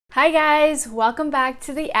Hi guys, welcome back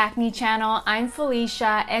to the Acne channel. I'm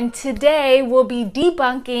Felicia and today we'll be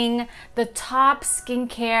debunking the top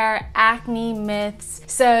skincare acne myths.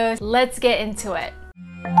 So let's get into it.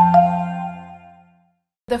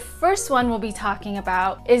 The first one we'll be talking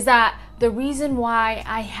about is that the reason why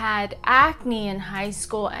I had acne in high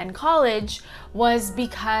school and college was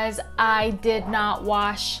because I did not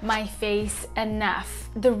wash my face enough.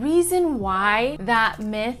 The reason why that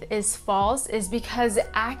myth is false is because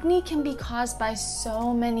acne can be caused by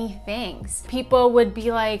so many things. People would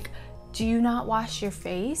be like, do you not wash your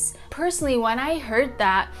face? Personally, when I heard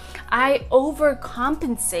that, I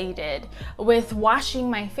overcompensated with washing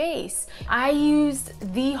my face. I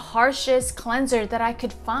used the harshest cleanser that I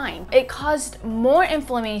could find. It caused more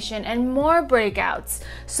inflammation and more breakouts.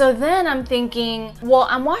 So then I'm thinking, well,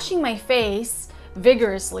 I'm washing my face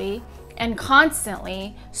vigorously and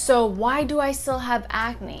constantly, so why do I still have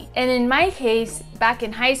acne? And in my case, back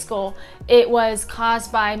in high school, it was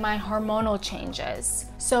caused by my hormonal changes.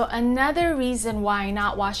 So another reason why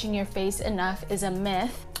not washing your face enough is a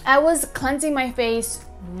myth. I was cleansing my face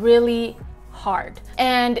really hard,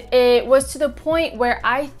 and it was to the point where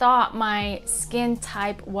I thought my skin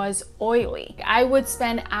type was oily. I would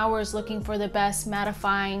spend hours looking for the best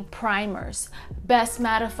mattifying primers, best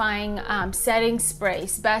mattifying setting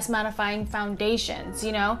sprays, best mattifying foundations,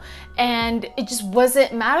 you know, and it just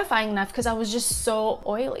wasn't mattifying enough because I was just so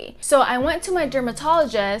oily. So I went to my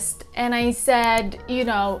dermatologist and I said, you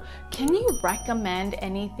know, can you recommend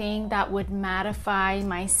anything that would mattify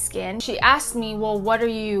my skin? She asked me, well,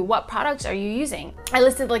 what products are you using? I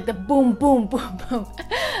listed like the boom, boom, boom, boom,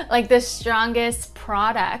 like the strongest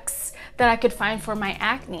products that I could find for my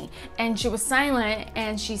acne. And she was silent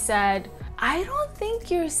and she said, I don't think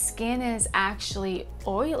your skin is actually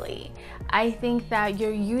oily. I think that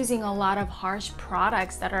you're using a lot of harsh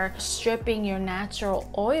products that are stripping your natural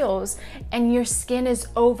oils, and your skin is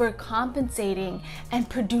overcompensating and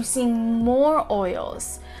producing more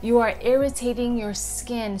oils. You are irritating your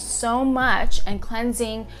skin so much and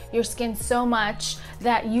cleansing your skin so much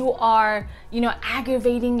that you are,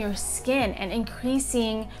 aggravating your skin and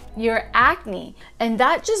increasing your acne. And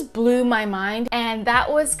that just blew my mind. And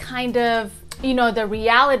that was kind of, the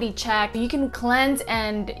reality check. You can cleanse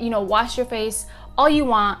and, wash your face all you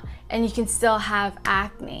want and you can still have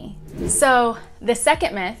acne. So the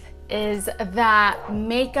second myth is that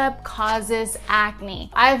makeup causes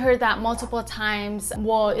acne. I've heard that multiple times.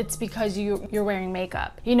 Well, it's because you're wearing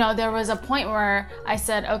makeup. There was a point where I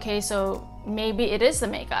said, okay, so maybe it is the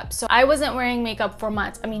makeup. So I wasn't wearing makeup for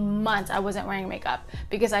months. Months I wasn't wearing makeup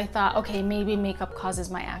because I thought, okay, maybe makeup causes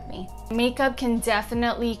my acne. Makeup can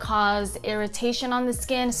definitely cause irritation on the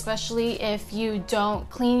skin, especially if you don't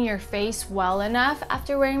clean your face well enough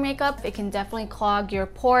after wearing makeup. It can definitely clog your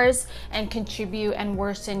pores and contribute and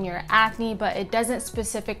worsen your acne, but it doesn't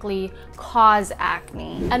specifically cause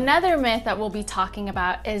acne. Another myth that we'll be talking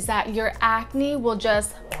about is that your acne will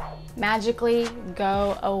just magically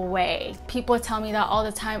go away. People tell me that all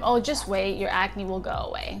the time, oh, just wait, your acne will go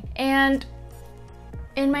away. And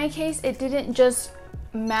in my case, it didn't just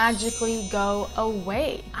magically go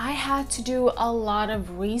away. I had to do a lot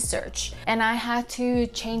of research, and I had to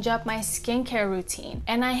change up my skincare routine,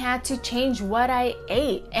 and I had to change what I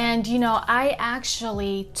ate. And I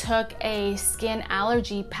actually took a skin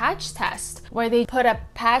allergy patch test where they put a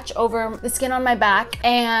patch over the skin on my back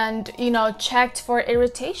and checked for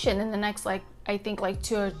irritation in the next I think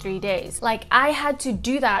 2 or 3 days. I had to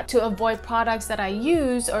do that to avoid products that I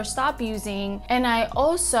use or stop using, and I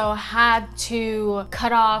also had to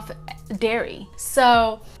cut off dairy.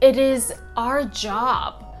 So it is our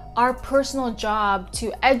job, our personal job,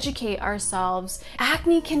 to educate ourselves.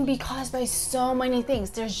 Acne can be caused by so many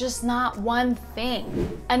things. There's just not one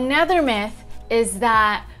thing. Another myth is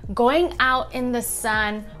that going out in the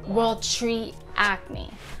sun will treat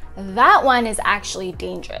acne. That one is actually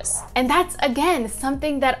dangerous. And that's, again,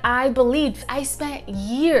 something that I believed. I spent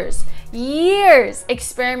years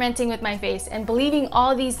experimenting with my face and believing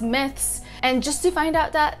all these myths, and just to find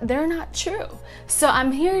out that they're not true. So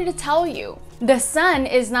I'm here to tell you, the sun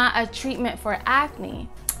is not a treatment for acne.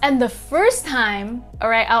 And the first time, all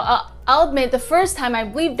right, I'll admit, the first time I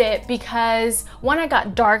believed it because when I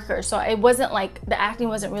got darker, so it wasn't the acne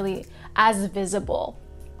wasn't really as visible.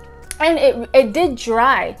 And it did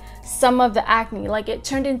dry some of the acne, it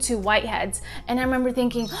turned into whiteheads. And I remember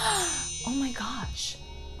thinking, oh my gosh,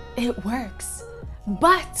 it works.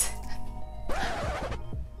 But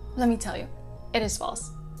let me tell you, it is false.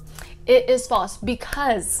 It is false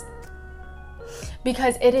because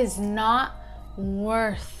it is not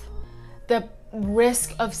worth the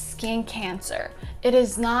risk of skin cancer. It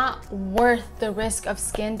is not worth the risk of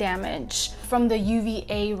skin damage from the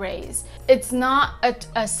UVA rays. It's not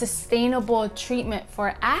a sustainable treatment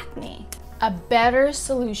for acne. A better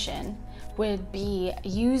solution would be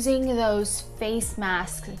using those face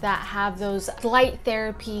masks that have those light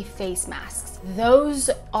therapy face masks. Those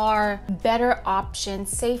are better options,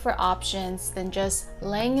 safer options than just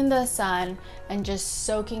laying in the sun and just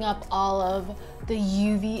soaking up all of the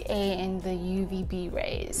UVA and the UVB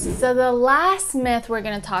rays. So the last myth we're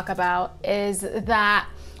going to talk about is that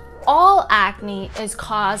all acne is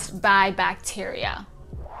caused by bacteria.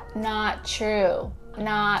 Not true.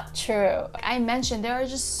 Not true. I mentioned there are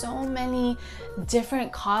just so many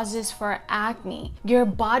different causes for acne. Your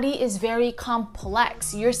body is very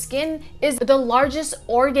complex. Your skin is the largest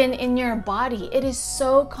organ in your body. It is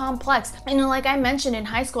so complex. You know, like I mentioned in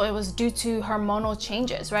high school, it was due to hormonal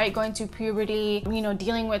changes, right? Going through puberty, you know,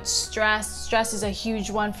 dealing with stress. Stress is a huge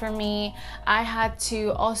one for me. I had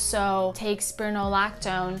to also take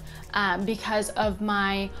spironolactone because of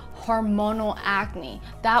my hormonal acne.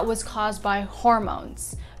 That was caused by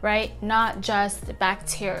hormones, right? Not just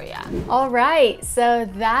bacteria. All right, so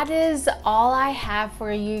that is all I have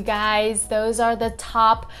for you guys. Those are the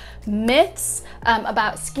top myths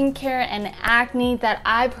about skincare and acne that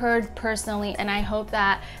I've heard personally, and I hope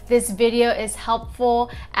that this video is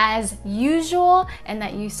helpful as usual and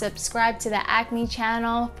that you subscribe to the Acne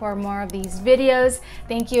channel for more of these videos.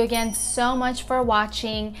 Thank you again so much for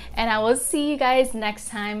watching, and I will see you guys next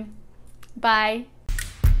time. Bye.